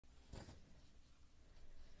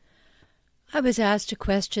I was asked a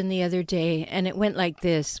question the other day, and it went like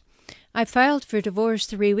this. I filed for divorce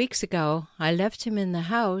 3 weeks ago. I left him in the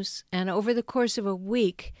house, and over the course of a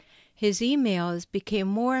week, his emails became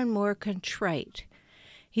more and more contrite.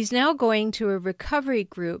 He's now going to a recovery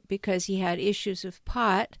group because he had issues with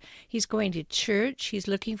pot. He's going to church. He's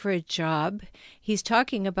looking for a job. He's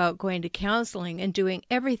talking about going to counseling and doing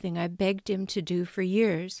everything I begged him to do for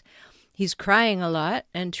years. He's crying a lot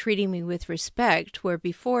and treating me with respect, where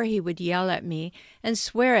before he would yell at me and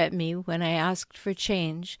swear at me when I asked for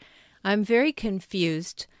change. I'm very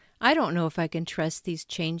confused. I don't know if I can trust these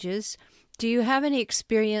changes. Do you have any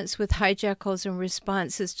experience with hijackals and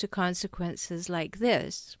responses to consequences like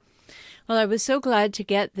this? Well, I was so glad to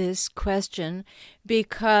get this question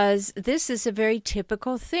because this is a very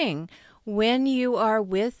typical thing. When you are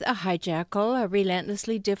with a hijackal, a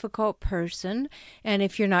relentlessly difficult person, and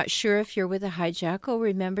if you're not sure if you're with a hijackal,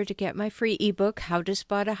 remember to get my free ebook, How to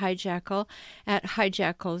Spot a Hijackal, at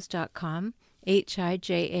hijackals.com,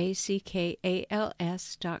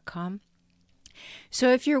 hijackals.com.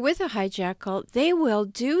 So if you're with a hijackal, they will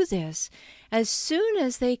do this as soon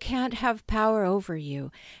as they can't have power over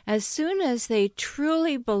you, as soon as they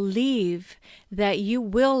truly believe that you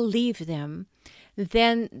will leave them,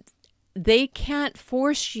 then they can't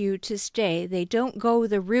force you to stay. They don't go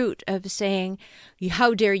the route of saying,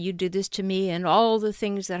 how dare you do this to me, and all the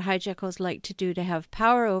things that hijackals like to do to have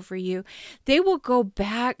power over you. They will go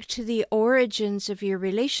back to the origins of your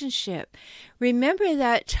relationship. Remember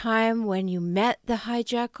that time when you met the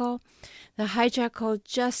hijackal? The hijackal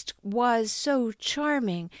just was so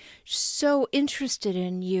charming, so interested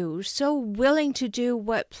in you, so willing to do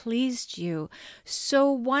what pleased you,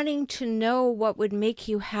 so wanting to know what would make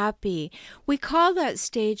you happy. We call that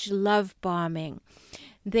stage love bombing.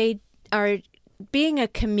 They are being a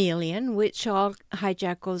chameleon, which all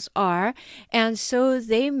hijackals are, and so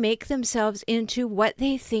they make themselves into what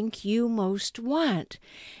they think you most want.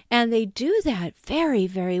 And they do that very,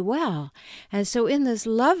 very well. And so in this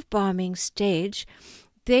love bombing stage,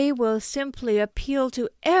 they will simply appeal to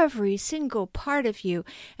every single part of you,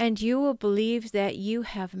 and you will believe that you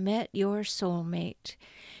have met your soulmate.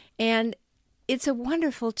 And it's a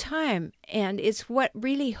wonderful time, and it's what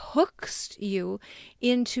really hooks you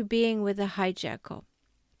into being with a hijackal.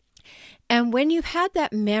 And when you've had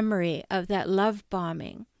that memory of that love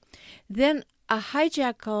bombing, then a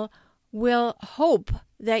hijackal will hope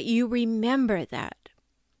that you remember that.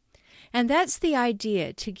 And that's the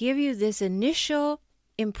idea, to give you this initial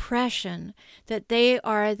impression that they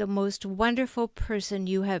are the most wonderful person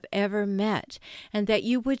you have ever met, and that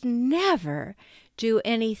you would never do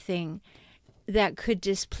anything that could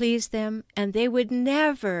displease them, and they would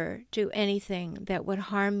never do anything that would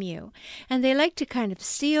harm you. And they like to kind of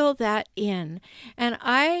seal that in. And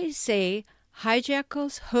I say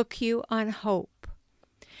hijackals hook you on hope,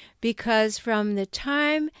 because from the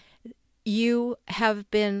time you have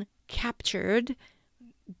been captured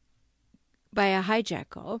by a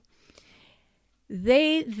hijackal,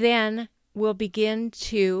 they then will begin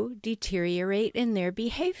to deteriorate in their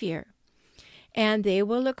behavior. And they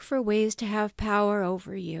will look for ways to have power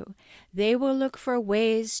over you. They will look for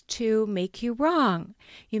ways to make you wrong.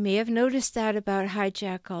 You may have noticed that about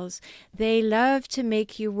hijackals. They love to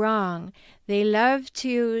make you wrong. They love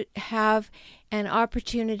to have an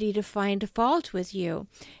opportunity to find fault with you.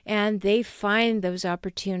 And they find those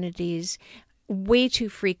opportunities way too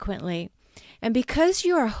frequently. And because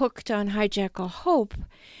you are hooked on hijackal hope,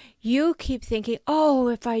 you keep thinking, oh,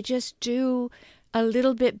 if I just do a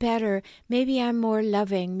little bit better, maybe I'm more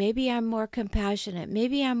loving, maybe I'm more compassionate,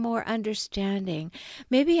 maybe I'm more understanding,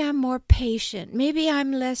 maybe I'm more patient, maybe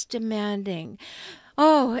I'm less demanding.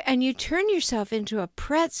 Oh, and you turn yourself into a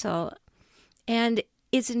pretzel, and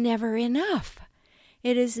it's never enough.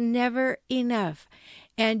 It is never enough.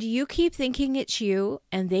 And you keep thinking it's you,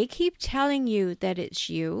 and they keep telling you that it's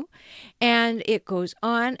you, and it goes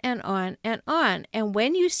on and on and on. And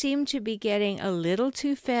when you seem to be getting a little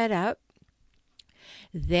too fed up,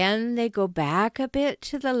 then they go back a bit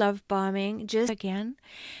to the love bombing just again,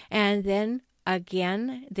 and then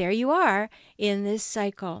again, there you are in this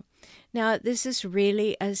cycle. Now, this is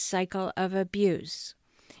really a cycle of abuse.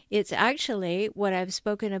 It's actually what I've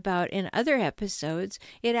spoken about in other episodes.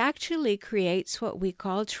 It actually creates what we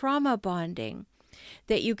call trauma bonding,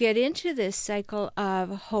 that you get into this cycle of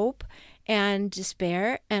hope and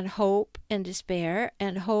despair, and hope and despair,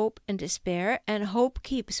 and hope and despair, and hope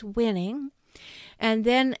keeps winning. And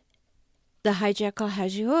then the hijackal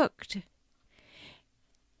has you hooked.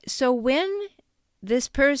 So when this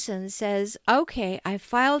person says, okay, I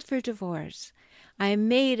filed for divorce, I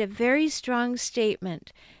made a very strong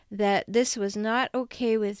statement that this was not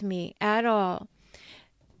okay with me at all.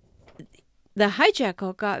 The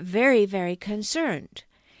hijackal got very, very concerned.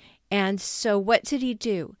 And so what did he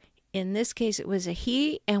do? In this case, it was a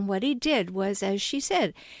he, and what he did was, as she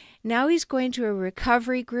said, now he's going to a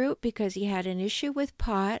recovery group because he had an issue with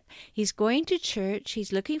pot. He's going to church.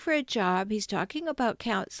 He's looking for a job. He's talking about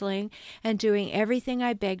counseling and doing everything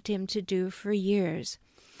I begged him to do for years.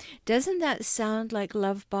 Doesn't that sound like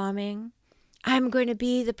love bombing? I'm going to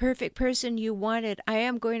be the perfect person you wanted. I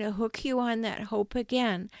am going to hook you on that hope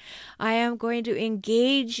again. I am going to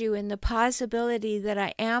engage you in the possibility that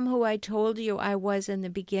I am who I told you I was in the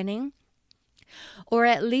beginning, or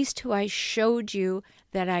at least who I showed you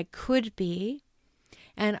that I could be.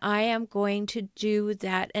 And I am going to do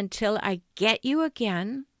that until I get you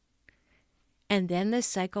again, and then the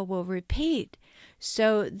cycle will repeat.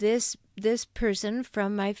 So this person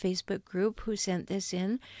from my Facebook group who sent this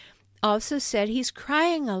in also said he's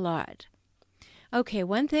crying a lot. Okay,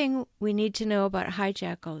 one thing we need to know about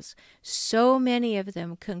hijackals, so many of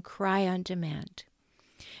them can cry on demand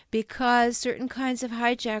because certain kinds of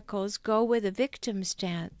hijackals go with a victim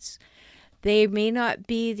stance. They may not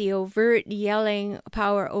be the overt yelling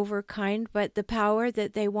power over kind, but the power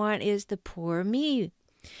that they want is the poor me.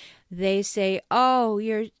 They say, oh,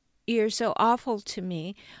 you're so awful to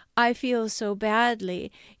me. I feel so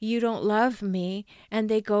badly. You don't love me. And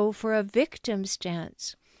they go for a victim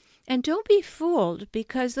stance. And don't be fooled,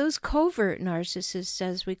 because those covert narcissists,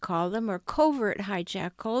 as we call them, or covert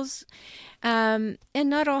hijackals, and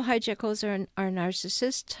not all hijackals are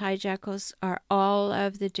narcissists. Hijackals are all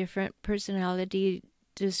of the different personality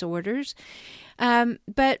disorders.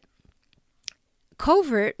 But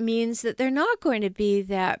covert means that they're not going to be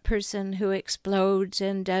that person who explodes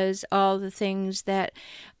and does all the things that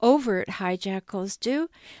overt hijackals do.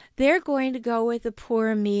 They're going to go with the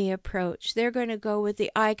poor me approach. They're going to go with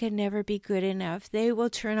the I can never be good enough. They will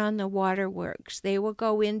turn on the waterworks. They will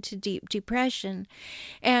go into deep depression.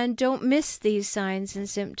 And don't miss these signs and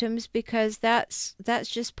symptoms, because that's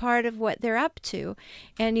just part of what they're up to.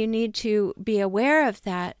 And you need to be aware of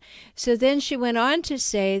that. So then she went on to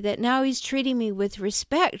say that now he's treating me with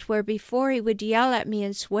respect, where before he would yell at me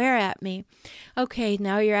and swear at me. Okay,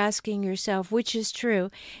 now you're asking yourself, which is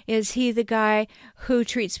true? Is he the guy who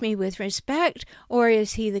treats me with respect, or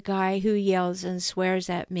is he the guy who yells and swears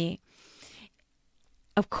at me?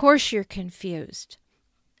 Of course you're confused.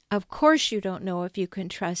 Of course you don't know if you can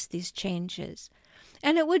trust these changes.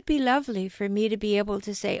 And it would be lovely for me to be able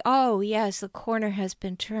to say, oh, yes, the corner has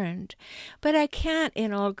been turned. But I can't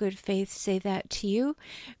in all good faith say that to you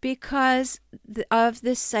because of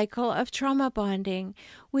this cycle of trauma bonding,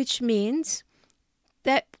 which means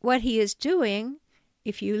that what he is doing,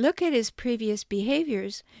 if you look at his previous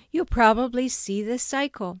behaviors, you'll probably see this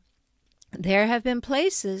cycle. There have been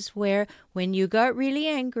places where when you got really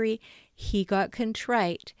angry, he got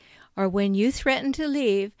contrite. Or when you threatened to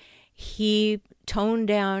leave, he toned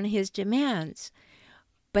down his demands.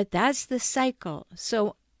 But that's the cycle.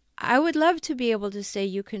 So I would love to be able to say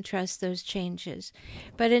you can trust those changes.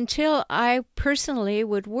 But until I personally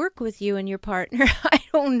would work with you and your partner, I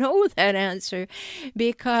don't know that answer,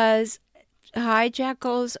 because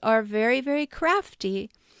hijackals are very, very crafty,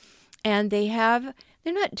 and they're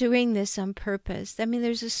not doing this on purpose. I mean,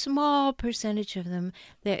 there's a small percentage of them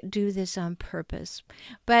that do this on purpose,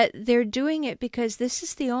 but they're doing it because this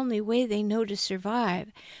is the only way they know to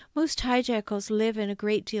survive. Most hijackals live in a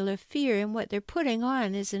great deal of fear, and what they're putting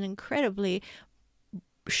on is an incredible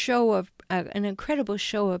show of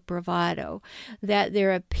bravado, that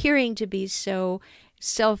they're appearing to be so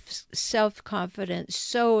self-confident,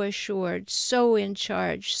 so assured, so in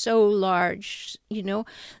charge, so large,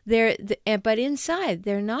 but inside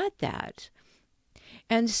they're not that.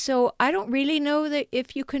 And so I don't really know that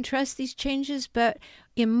if you can trust these changes, but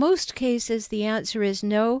in most cases the answer is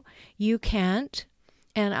no, you can't.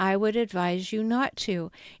 And I would advise you not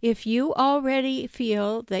to. If you already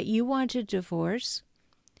feel that you want a divorce,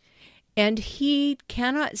 and he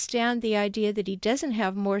cannot stand the idea that he doesn't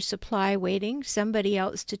have more supply waiting, somebody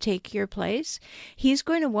else to take your place, he's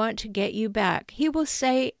going to want to get you back. He will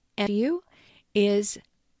say to you is,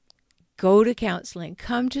 go to counseling.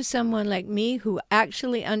 Come to someone like me who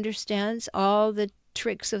actually understands all the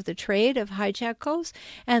tricks of the trade of hijackals,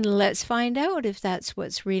 and let's find out if that's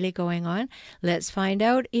what's really going on. Let's find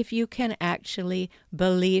out if you can actually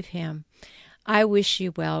believe him. I wish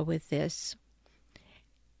you well with this.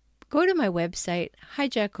 Go to my website,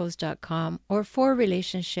 hijackals.com, or for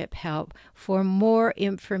relationship help for more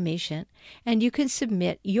information, and you can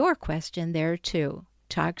submit your question there too.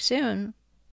 Talk soon.